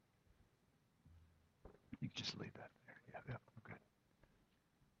just leave that there. Yeah, good.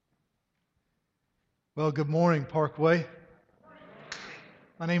 Well, good morning, Parkway.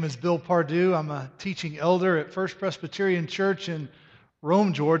 My name is Bill Pardue. I'm a teaching elder at First Presbyterian Church in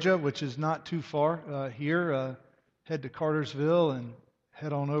Rome, Georgia, which is not too far here. Head to Cartersville and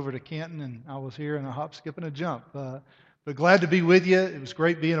head on over to Canton, and I was here in a hop, skip, and a jump. But glad to be with you. It was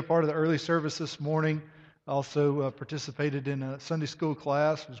great being a part of the early service this morning. Also participated in a Sunday school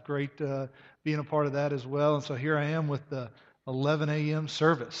class. It was great being a part of that as well. And so here I am with the 11 a.m.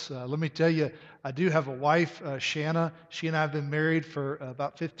 service. Let me tell you, I do have a wife, Shanna. She and I have been married for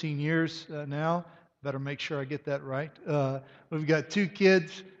about 15 years now. Better make sure I get that right. We've got two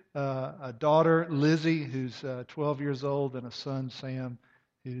kids, a daughter, Lizzie, who's 12 years old, and a son, Sam,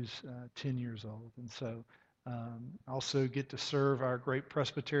 who's 10 years old. And so also get to serve our great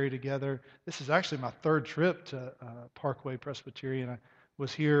presbytery together. This is actually my third trip to Parkway Presbyterian. I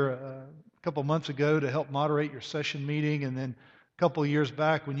was here a couple months ago to help moderate your session meeting, and then a couple of years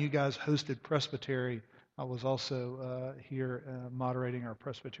back when you guys hosted Presbytery, I was also here moderating our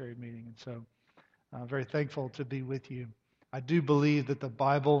Presbytery meeting. And so very thankful to be with you. I do believe that the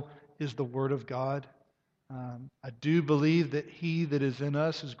Bible is the Word of God. I do believe that He that is in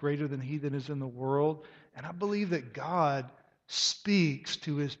us is greater than he that is in the world. And I believe that God speaks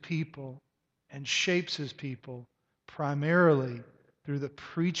to His people and shapes His people primarily through the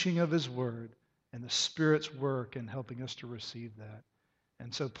preaching of His Word and the Spirit's work in helping us to receive that.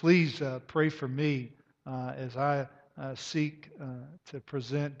 And so please pray for me as I seek to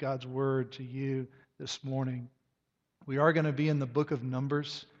present God's Word to you this morning. We are going to be in the book of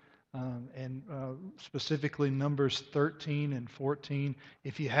Numbers, and specifically Numbers 13 and 14.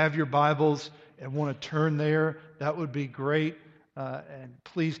 If you have your Bibles and want to turn there, that would be great. And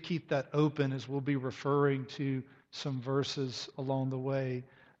please keep that open as we'll be referring to some verses along the way.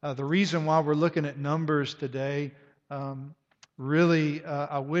 The reason why we're looking at Numbers today, really,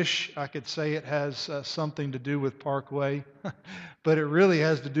 I wish I could say it has something to do with Parkway, but it really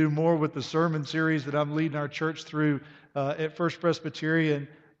has to do more with the sermon series that I'm leading our church through at First Presbyterian.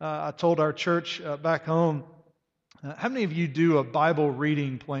 I told our church back home, how many of you do a Bible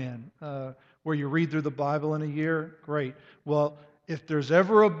reading plan where you read through the Bible in a year? Great. Well, if there's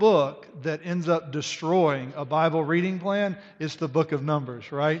ever a book that ends up destroying a Bible reading plan, it's the book of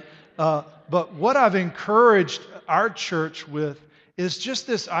Numbers, right? But what I've encouraged our church with is just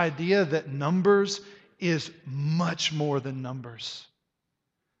this idea that Numbers is much more than numbers.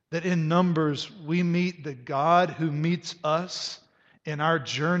 That in Numbers we meet the God who meets us in our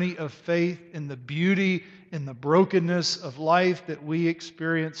journey of faith, in the beauty, in the brokenness of life that we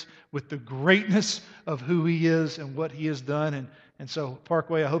experience, with the greatness of who He is and what He has done. And so,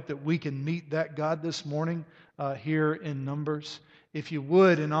 Parkway, I hope that we can meet that God this morning here in Numbers. If you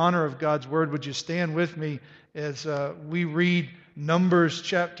would, in honor of God's Word, would you stand with me as we read Numbers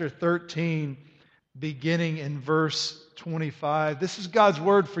chapter 13, beginning in verse 25. This is God's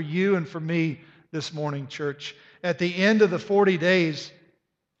Word for you and for me this morning, church. At the end of the 40 days,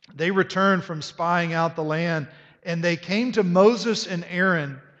 they returned from spying out the land, and they came to Moses and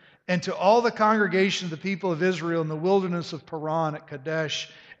Aaron and to all the congregation of the people of Israel in the wilderness of Paran at Kadesh.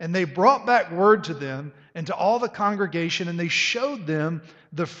 And they brought back word to them and to all the congregation, and they showed them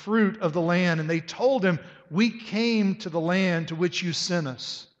the fruit of the land. And they told them, "We came to the land to which you sent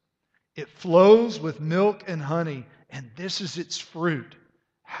us. It flows with milk and honey, and this is its fruit.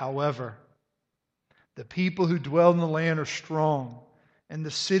 However, the people who dwell in the land are strong, and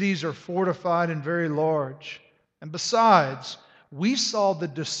the cities are fortified and very large. And besides, we saw the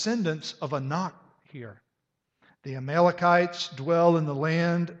descendants of Anak here. The Amalekites dwell in the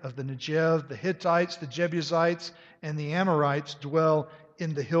land of the Negev. The Hittites, the Jebusites, and the Amorites dwell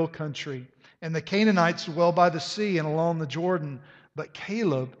in the hill country. And the Canaanites dwell by the sea and along the Jordan. But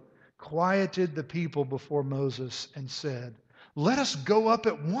Caleb quieted the people before Moses and said, 'Let us go up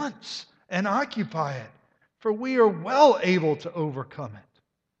at once and occupy it, for we are well able to overcome it.'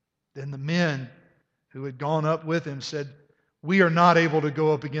 Then the men who had gone up with him said, 'We are not able to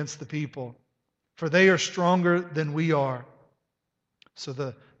go up against the people, for they are stronger than we are.' So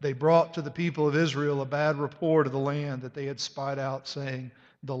they brought to the people of Israel a bad report of the land that they had spied out, saying,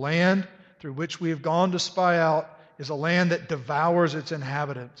 'The land through which we have gone to spy out is a land that devours its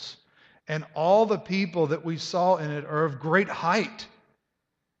inhabitants. And all the people that we saw in it are of great height.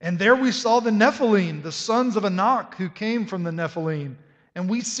 And there we saw the Nephilim, the sons of Anak, who came from the Nephilim. And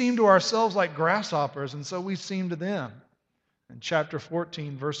we seemed to ourselves like grasshoppers, and so we seemed to them.'" In chapter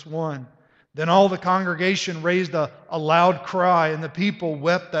 14, verse 1, "Then all the congregation raised a loud cry, and the people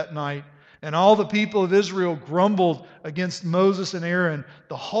wept that night. And all the people of Israel grumbled against Moses and Aaron.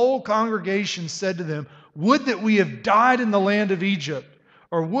 The whole congregation said to them, Would that we have died in the land of Egypt,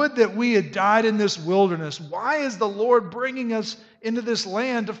 or would that we had died in this wilderness. Why is the Lord bringing us into this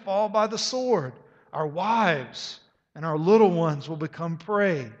land to fall by the sword? Our wives and our little ones will become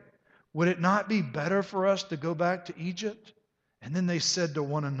prey. Would it not be better for us to go back to Egypt?" And then they said to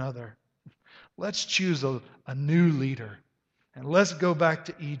one another, "Let's choose a new leader, and let's go back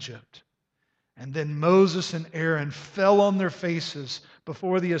to Egypt." And then Moses and Aaron fell on their faces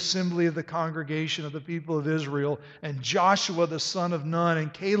before the assembly of the congregation of the people of Israel, and Joshua the son of Nun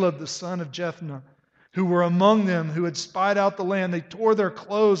and Caleb the son of Jephunneh, who were among them, who had spied out the land, they tore their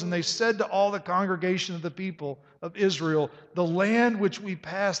clothes, and they said to all the congregation of the people of Israel, "The land which we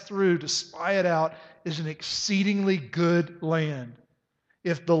passed through to spy it out is an exceedingly good land.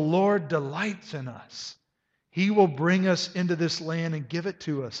 If the Lord delights in us, He will bring us into this land and give it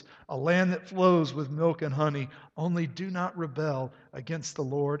to us, a land that flows with milk and honey. Only do not rebel against the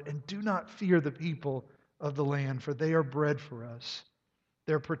Lord, and do not fear the people of the land, for they are bread for us.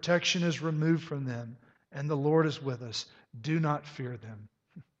 Their protection is removed from them, and the Lord is with us. Do not fear them."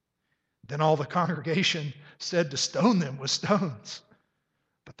 Then all the congregation said to stone them with stones.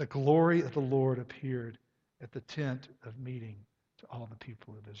 But the glory of the Lord appeared at the tent of meeting to all the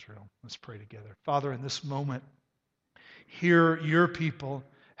people of Israel. Let's pray together. Father, in this moment, here your people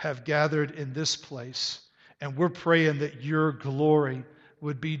have gathered in this place, and we're praying that your glory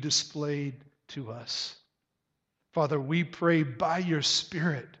would be displayed to us. Father, we pray by your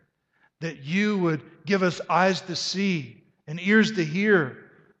Spirit that you would give us eyes to see and ears to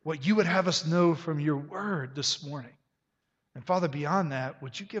hear what you would have us know from your word this morning. And Father, beyond that,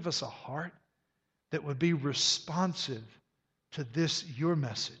 would you give us a heart that would be responsive to this, your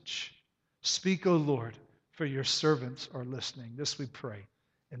message? Speak, O Lord, for your servants are listening. This we pray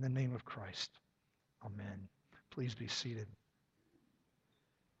in the name of Christ. Amen. Please be seated.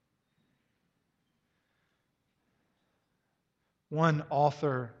 One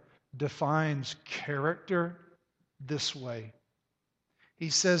author defines character this way. He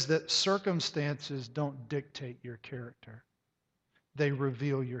says that circumstances don't dictate your character. They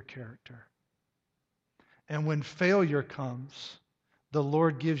reveal your character. And when failure comes, the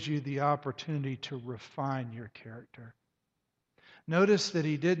Lord gives you the opportunity to refine your character. Notice that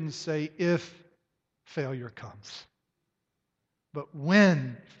he didn't say if failure comes, but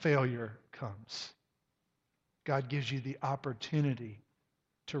when failure comes. God gives you the opportunity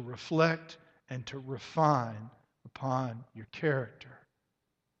to reflect and to refine upon your character.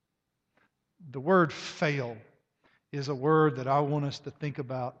 The word fail is a word that I want us to think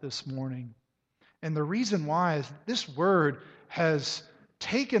about this morning. And the reason why is this word has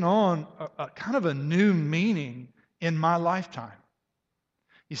taken on a kind of a new meaning in my lifetime.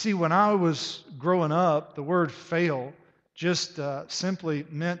 You see, when I was growing up, the word fail just simply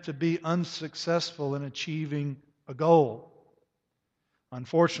meant to be unsuccessful in achieving a goal.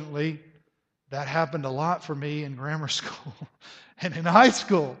 Unfortunately, that happened a lot for me in grammar school and in high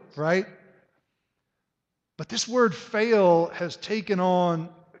school, right? But this word fail has taken on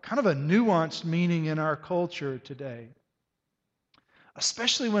kind of a nuanced meaning in our culture today,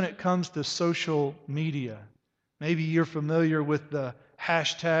 especially when it comes to social media. Maybe you're familiar with the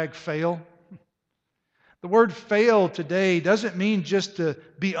hashtag fail. The word fail today doesn't mean just to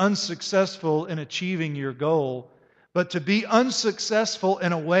be unsuccessful in achieving your goal, but to be unsuccessful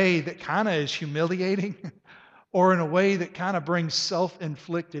in a way that kind of is humiliating or in a way that kind of brings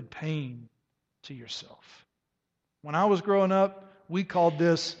self-inflicted pain to yourself. When I was growing up, we called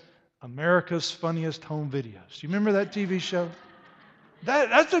this America's Funniest Home Videos. Do you remember that TV show?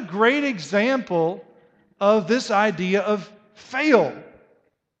 That's a great example of this idea of fail.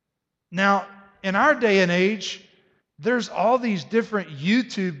 Now, in our day and age, there's all these different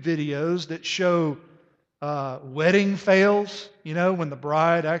YouTube videos that show wedding fails, when the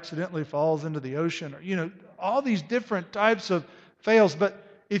bride accidentally falls into the ocean, or, all these different types of fails.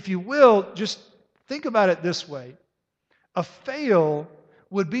 But if you will, just think about it this way. A fail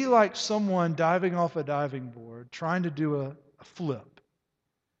would be like someone diving off a diving board, trying to do a flip.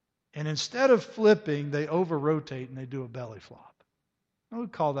 And instead of flipping, they over-rotate and they do a belly flop. I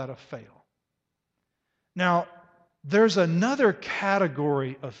would call that a fail. Now, there's another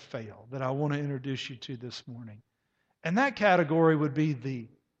category of fail that I want to introduce you to this morning. And that category would be the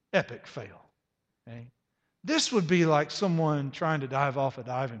epic fail. Okay? This would be like someone trying to dive off a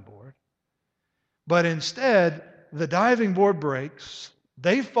diving board. But instead, the diving board breaks,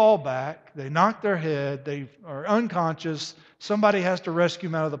 they fall back, they knock their head, they are unconscious, somebody has to rescue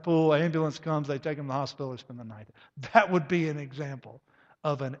them out of the pool, ambulance comes, they take them to the hospital, they spend the night. That would be an example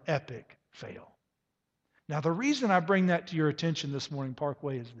of an epic fail. Now, the reason I bring that to your attention this morning,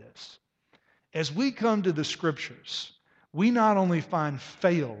 Parkway, is this. As we come to the Scriptures, we not only find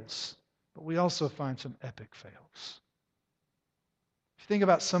fails, but we also find some epic fails. If you think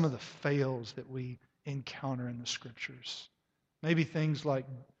about some of the fails that we encounter in the Scriptures, maybe things like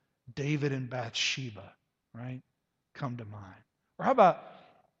David and Bathsheba, right, come to mind. Or how about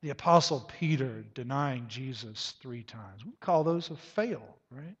the Apostle Peter denying Jesus 3 times? We call those a fail,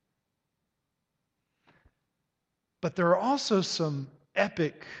 right? But there are also some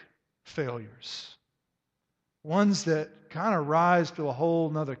epic failures. Ones that kind of rise to a whole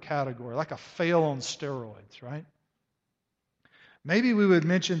nother category, like a fail on steroids, right? Maybe we would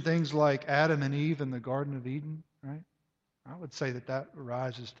mention things like Adam and Eve in the Garden of Eden, right? I would say that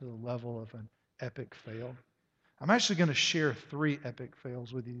rises to the level of an epic fail. I'm actually going to share 3 epic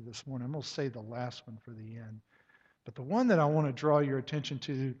fails with you this morning. I'm going to save the last one for the end. But the one that I want to draw your attention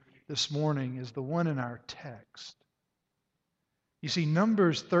to this morning is the one in our text. You see,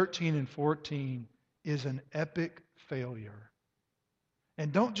 Numbers 13 and 14 is an epic failure.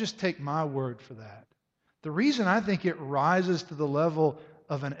 And don't just take my word for that. The reason I think it rises to the level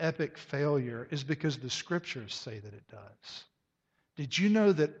of an epic failure is because the Scriptures say that it does. Did you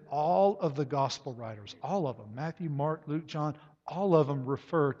know that all of the gospel writers, all of them, Matthew, Mark, Luke, John, all of them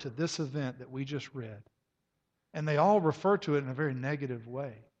refer to this event that we just read. And they all refer to it in a very negative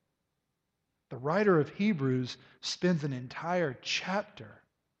way. The writer of Hebrews spends an entire chapter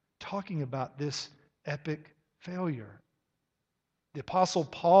talking about this epic failure. The Apostle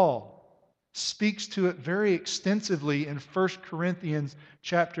Paul speaks to it very extensively in 1 Corinthians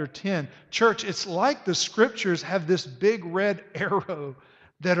chapter 10. Church, it's like the Scriptures have this big red arrow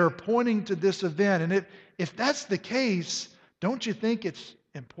that are pointing to this event. And if that's the case, don't you think it's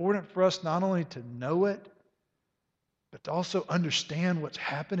important for us not only to know it, but to also understand what's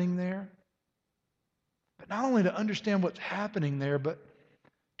happening there? But not only to understand what's happening there, but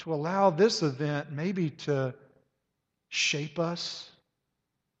to allow this event maybe to shape us,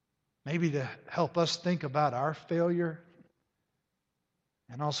 maybe to help us think about our failure,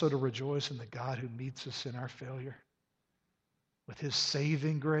 and also to rejoice in the God who meets us in our failure with His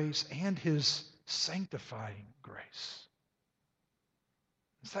saving grace and His sanctifying grace.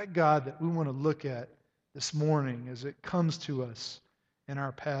 It's that God that we want to look at this morning as it comes to us in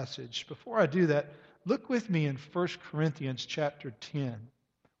our passage. Before I do that, look with me in 1 Corinthians chapter 10.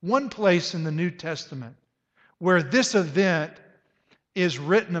 One place in the New Testament where this event is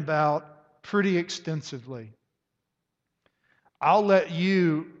written about pretty extensively. I'll let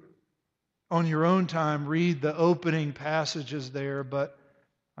you, on your own time, read the opening passages there, but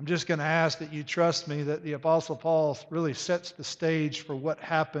I'm just going to ask that you trust me that the Apostle Paul really sets the stage for what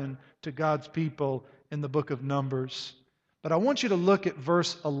happened to God's people in the book of Numbers. But I want you to look at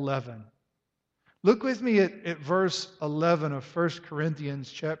verse 11. Look with me at verse 11 of 1 Corinthians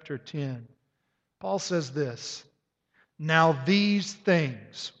chapter 10. Paul says this, "Now these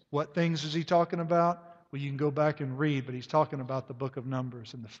things," what things is he talking about? Well, you can go back and read, but he's talking about the book of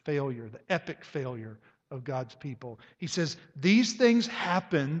Numbers and the failure, the epic failure of God's people. He says, these things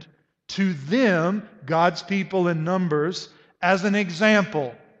happened to them, God's people in Numbers, as an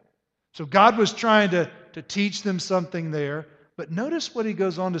example. So God was trying to teach them something there. But notice what he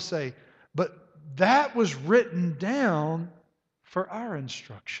goes on to say. But that was written down for our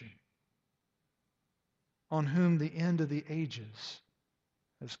instruction, on whom the end of the ages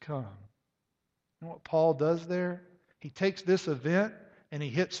has come. You know what Paul does there? He takes this event and he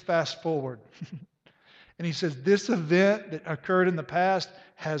hits fast forward. And he says, this event that occurred in the past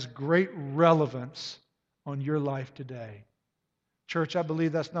has great relevance on your life today. Church, I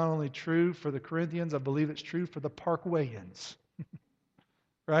believe that's not only true for the Corinthians, I believe it's true for the Parkwayans.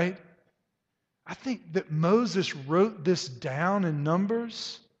 Right? I think that Moses wrote this down in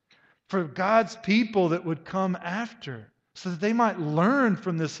Numbers for God's people that would come after, so that they might learn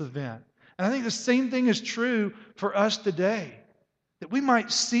from this event. And I think the same thing is true for us today, that we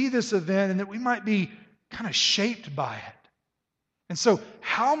might see this event and that we might be kind of shaped by it. And so,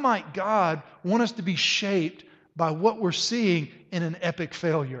 how might God want us to be shaped by what we're seeing in an epic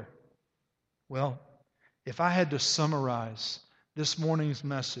failure? Well, if I had to summarize this morning's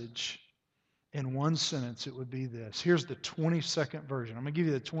message in one sentence, it would be this. Here's the 20-second version. I'm going to give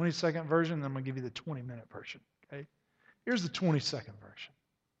you the 20-second version, and I'm going to give you the 20-minute version. Okay? Here's the 20-second version.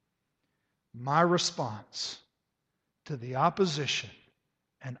 My response to the opposition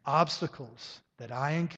and obstacles that I encounter